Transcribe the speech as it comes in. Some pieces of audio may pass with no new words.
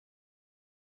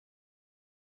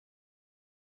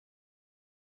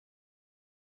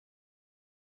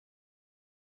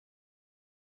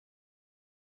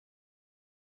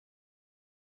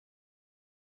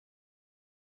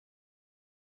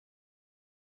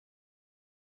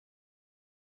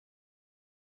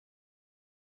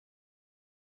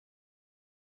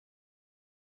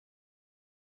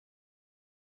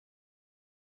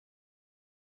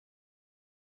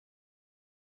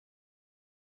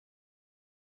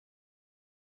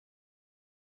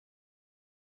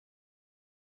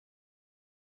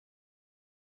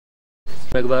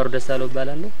መግባሩ ደሳለው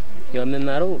ባላለው ያው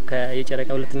መማረው ከየጨረቃ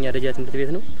ሁለተኛ ደረጃ ትምህርት ቤት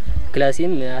ነው።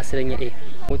 ክላሴም 10ኛ ኤ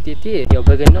ውጤቴ ያው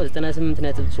በገናው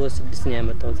 98.36 ነው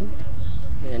ያመጣሁት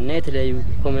እና የተለያዩ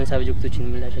ኮመን ሳብጀክቶችን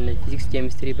ምላሽ እና ፊዚክስ፣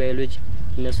 ኬሚስትሪ፣ ባዮሎጂ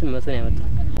እነሱን 100 ነው ያመጣው።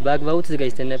 በአግባቡ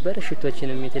ተዘጋጅተን ነበር።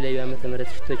 ሽቶችንም የተለያዩ ዓመተ ምህረት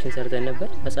ሽቶችን ሰርተን ነበር።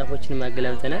 መጻፎችንም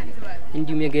አገላብጠናል።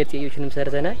 እንዲሁም የገር ጥያቄዎችንም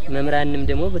ሰርተናል። መምራንንም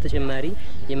ደግሞ በተጨማሪ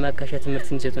የማካሻ ትምህርት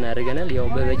እንዲሰጡን አድርገናል። ያው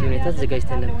በበቂ ሁኔታ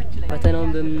ተዘጋጅተን ነበር።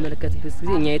 ፈተናውን በመመለከትበት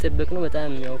ጊዜ እኛ የጠበቅነው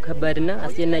በጣም ያው ከባድና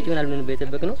አስጨናቂ ይሆናል ብለን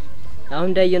በየጠበቅነው አሁን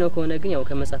እንዳየነው ከሆነ ግን ያው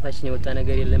ከመጻፋችን የወጣ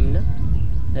ነገር የለምና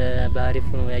በአሪፍ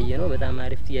ነው ያየነው። በጣም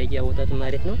አሪፍ ጥያቄ ያወጣጡ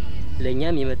ማለት ነው።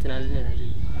 ለኛም ይመጥናል።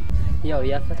 ያው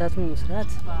ያፈታቱን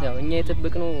ስርዓት ያው እኛ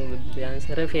የጠበቅነው ቢያንስ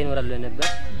ረብሻ ይኖራል ነበር፣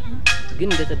 ግን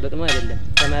እንደጠበቅነው አይደለም።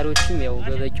 ተማሪዎችም ያው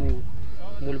በበቂው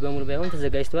ሙሉ በሙሉ ባይሆን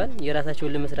ተዘጋጅተዋል።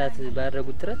 የራሳቸውን ለመስራት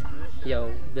ባደረጉት ጥረት ያው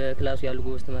በክላሱ ያሉ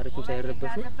ጎበዝ ተማሪዎችም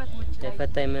ሳይረበሹ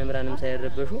ፈታኝ መምህራንም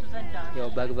ሳይረበሹ ያው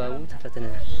በአግባቡ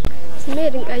ተፈትነናል። ስሜ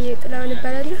ድንቃዬ ጥላውን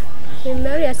ይባላል።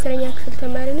 መማሩ የ10ኛ ክፍል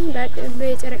ተማሪ ነኝ።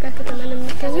 በየጨረቃ ከተማ ነው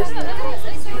የምገኘው።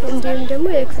 እንዲሁም ደግሞ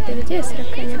የክፍል ደረጃ የ10ኛ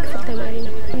ክፍል ተማሪ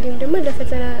ነኝ። እንዲሁም ደግሞ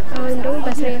ለፈተና አሁን ደግሞ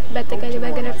በ10ኛ ክፍል በአጠቃላይ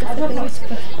በአገር አቀፍ ፈተናዎች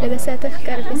ለመሳተፍ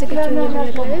ቀርቤ ዝግጁ ነኝ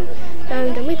ለመቅረብ።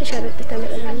 አሁን ደግሞ የተሻለ ውጤት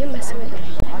አመጣለሁ ብዬ አስባለሁ።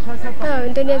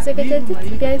 እንደኔ ያዘጋጃጀት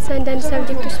ቢያንስ አንዳንድ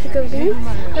ሳብጀክቶች ቢከብዱኝ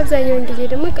አብዛኛውን ጊዜ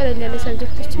ደግሞ ቀለል ያለ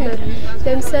ሳብጀክቶች አሉ።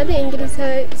 ለምሳሌ እንግሊዝ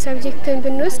ሳብጀክትን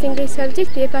ብንወስድ እንግሊዝ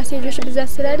ሳብጀክት የፓሴጆች ብዛት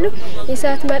ስላለው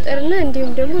የሰዓት ማጠርና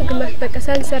እንዲሁም ደግሞ ግማሽ በቃ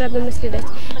ሳንሰራ በመስደዳች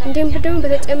እንዲሁም ደግሞ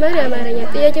በተጨማሪ አማርኛ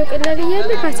ጥያቄው ቀላል እያለ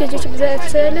ፓሴጆች ብዛት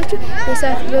ስላላቸው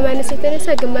የሰዓት በማነስ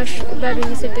የተነሳ ግማሽ ባዶ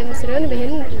እየሰደን ስለሆነ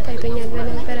በእኔ ታይቶኛል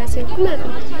በራሴ ማለት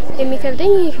ነው።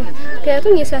 የሚከብደኝ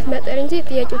ምክንያቱም የሰዓት ማጠር እንጂ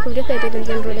ጥያቄው ክብደት አይደለም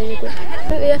ዘንድሮ ላይ ይጎዳል።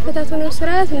 ያፈታቱን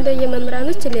ስርዓት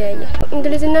እንደየመምህራኖች ይለያያል።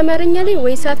 እንግሊዝና አማርኛ ላይ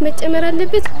ወይ ሰዓት መጨመር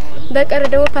አለበት፣ በቀር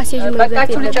ደግሞ ፓሴጅ መብዛት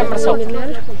የለበትም።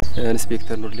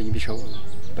 ኢንስፔክተር ኑርልኝ ቢሻው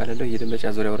ባላለው የደንበጫ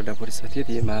ዙሪያ ወረዳ ፖሊስ ጽሕፈት ቤት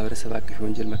የማህበረሰብ አቀፍ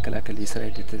ወንጀል መከላከል የስራ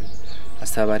ሂደት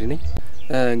አስተባባሪ ነኝ።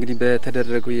 እንግዲህ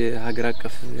በተደረገው የሀገር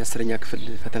አቀፍ የ10ኛ ክፍል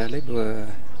ፈተና ላይ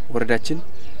በወረዳችን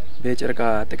በየጨረቃ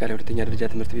አጠቃላይ ሁለተኛ ደረጃ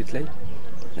ትምህርት ቤት ላይ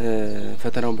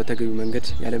ፈተናውን በተገቢው መንገድ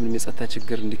ያለምንም የጸጥታ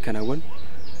ችግር እንዲከናወን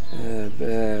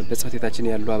በጽሕፈት ቤታችን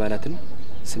ያሉ አባላትን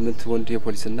 8 ወንድ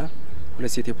የፖሊስና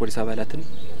 2 ሴት የፖሊስ አባላትን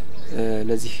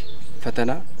ለዚህ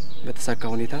ፈተና በተሳካ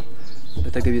ሁኔታ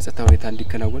በተገቢ የጸጥታ ሁኔታ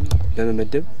እንዲከናወን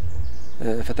በመመደብ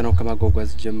ፈተናውን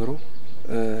ከማጓጓዝ ጀምሮ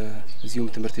እዚሁም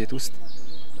ትምህርት ቤት ውስጥ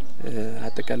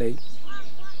አጠቃላይ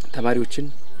ተማሪዎችን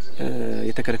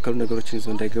የተከለከሉ ነገሮችን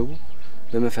ይዘው እንዳይገቡ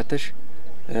በመፈተሽ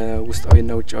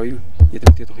ውስጣዊና ውጫዊ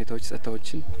የትምህርት ቤት ሁኔታዎች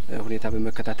ጸጥታዎችን ሁኔታ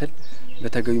በመከታተል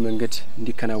በተገቢ መንገድ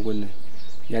እንዲከናወን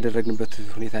ያደረግንበት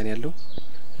ሁኔታ ነው ያለው።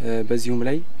 በዚሁም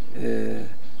ላይ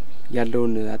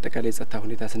ያለውን አጠቃላይ ጸጥታ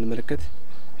ሁኔታ ስንመለከት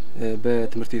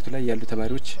በትምህርት ቤቱ ላይ ያሉ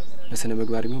ተማሪዎች በስነ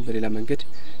ምግባር ይሁን በሌላ መንገድ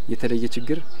የተለየ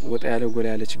ችግር ወጣ ያለ ጎላ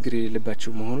ያለ ችግር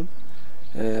የሌለባቸው መሆኑን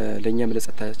ለኛም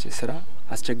ለጸጥታ ስራ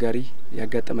አስቸጋሪ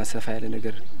ያጋጠመ ሰፋ ያለ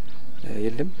ነገር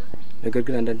የለም። ነገር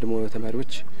ግን አንዳንድ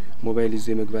ተማሪዎች ሞባይል ይዞ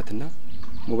የመግባትና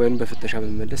ሞባይሉን በፍተሻ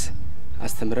በመመለስ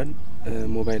አስተምረን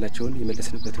ሞባይላቸውን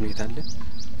የመለስንበት ሁኔታ አለ።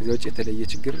 ከዚያ ውጭ የተለየ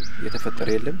ችግር የተፈጠረ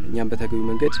የለም። እኛም በተገቢው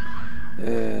መንገድ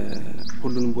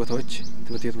ሁሉንም ቦታዎች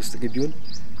ትምህርት ቤት ውስጥ ግቢውን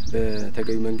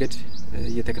በተገቢው መንገድ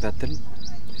እየተከታተልን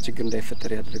ችግር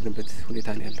እንዳይፈጠር ያደረግንበት ሁኔታ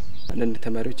ነው ያለው። አንዳንድ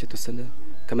ተማሪዎች የተወሰነ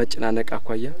ከመጨናነቅ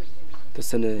አኳያ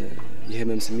የተወሰነ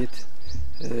የህመም ስሜት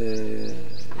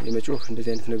የመጮህ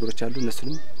እንደዚህ አይነት ነገሮች አሉ።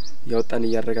 እነሱንም ያወጣን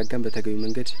እያረጋጋን በተገቢው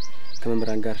መንገድ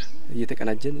ከመምህራን ጋር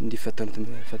እየተቀናጀን እንዲፈተኑ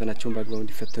ፈተናቸውን በአግባቡ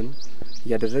እንዲፈተኑ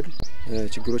እያደረግን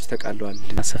ችግሮች ተቃለዋል።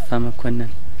 አሰፋ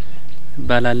መኮንን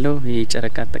ባላለው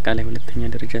የጨረቃ አጠቃላይ ሁለተኛ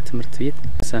ደረጃ ትምህርት ቤት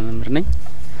መምህር ነኝ።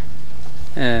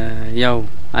 ያው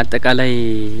አጠቃላይ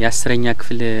የ10ኛ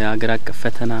ክፍል አገር አቀፍ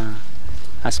ፈተና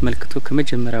አስመልክቶ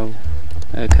ከመጀመሪያው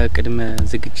ከቅድመ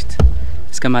ዝግጅት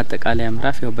እስከ ማጠቃለያ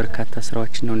ምዕራፍ ያው በርካታ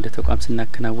ስራዎችን ነው እንደ ተቋም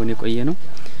ስናከናወን የቆየ ነው።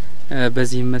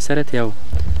 በዚህ መሰረት ያው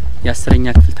የ10ኛ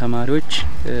ክፍል ተማሪዎች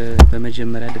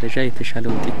በመጀመሪያ ደረጃ የተሻለ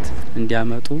ውጤት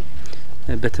እንዲያመጡ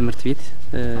በትምህርት ቤት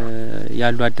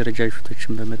ያሉ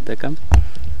አደረጃጀቶችን በመጠቀም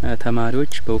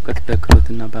ተማሪዎች በእውቀት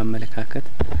በክህሎትና በአመለካከት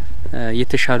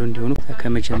የተሻሉ እንዲሆኑ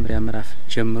ከመጀመሪያ ምዕራፍ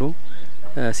ጀምሮ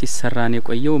ሲሰራን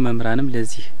የቆየው መምህራንም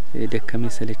ለዚህ ደከመ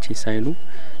ሰለቸ ሳይሉ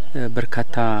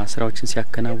በርካታ ስራዎችን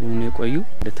ሲያከናውኑ የቆዩ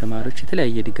ለተማሪዎች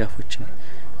የተለያየ ድጋፎችን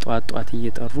ጧት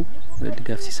እየጠሩ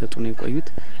ድጋፍ ሲሰጡ ነው የቆዩት።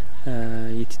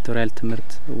 የቲቶሪያል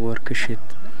ትምህርት ወርክሺት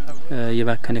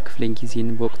የባከነ ክፍለን ጊዜን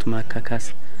በወቅቱ ማካካስ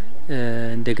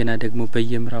እንደገና ደግሞ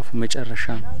በየምዕራፉ መጨረሻ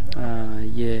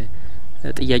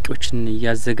የጥያቄዎችን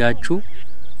ያዘጋጁ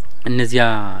እነዚያ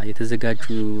የተዘጋጁ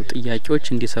ጥያቄዎች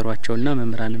እንዲሰሯቸውና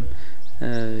መምህራንም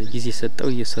ጊዜ ሰጠው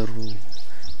እየሰሩ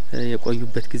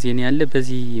የቆዩበት ጊዜ ነው ያለ።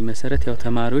 በዚህ መሰረት ያው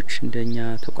ተማሪዎች እንደኛ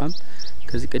ተቋም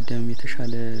ከዚህ ቀደም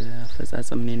የተሻለ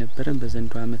አፈጻጸም ነው የነበረን።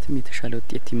 በዘንድሮ አመትም የተሻለ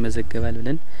ውጤት ይመዘገባል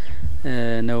ብለን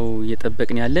ነው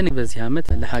እየጠበቅን ያለን። በዚህ አመት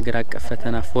ለሀገር አቀፍ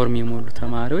ፈተና ፎርም የሞሉ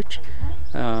ተማሪዎች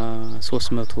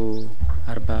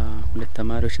 342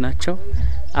 ተማሪዎች ናቸው።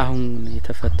 አሁን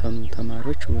የተፈተኑ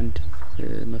ተማሪዎች ወንድ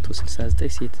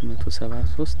 169 ሴት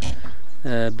 173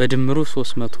 በድምሩ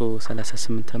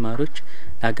 338 ተማሪዎች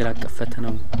ለሀገር አቀፍ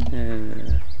ፈተናው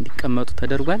እንዲቀመጡ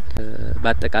ተደርጓል።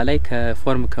 በአጠቃላይ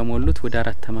ከፎርም ከሞሉት ወደ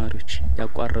 4 ተማሪዎች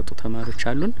ያቋረጡ ተማሪዎች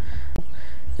አሉን።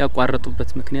 ያቋረጡበት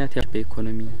ምክንያት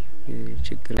በኢኮኖሚ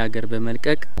ችግር ሀገር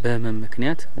በመልቀቅ በህመም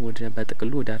ምክንያት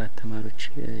በጥቅሉ ወደ 4 ተማሪዎች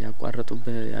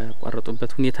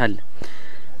ያቋረጡበት ሁኔታ አለ።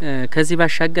 ከዚህ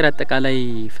ባሻገር አጠቃላይ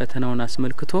ፈተናውን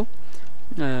አስመልክቶ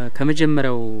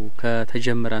ከመጀመሪያው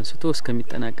ከተጀመረ አንስቶ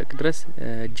እስከሚጠናቀቅ ድረስ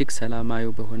እጅግ ሰላማዊ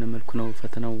በሆነ መልኩ ነው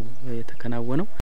ፈተናው የተከናወነው።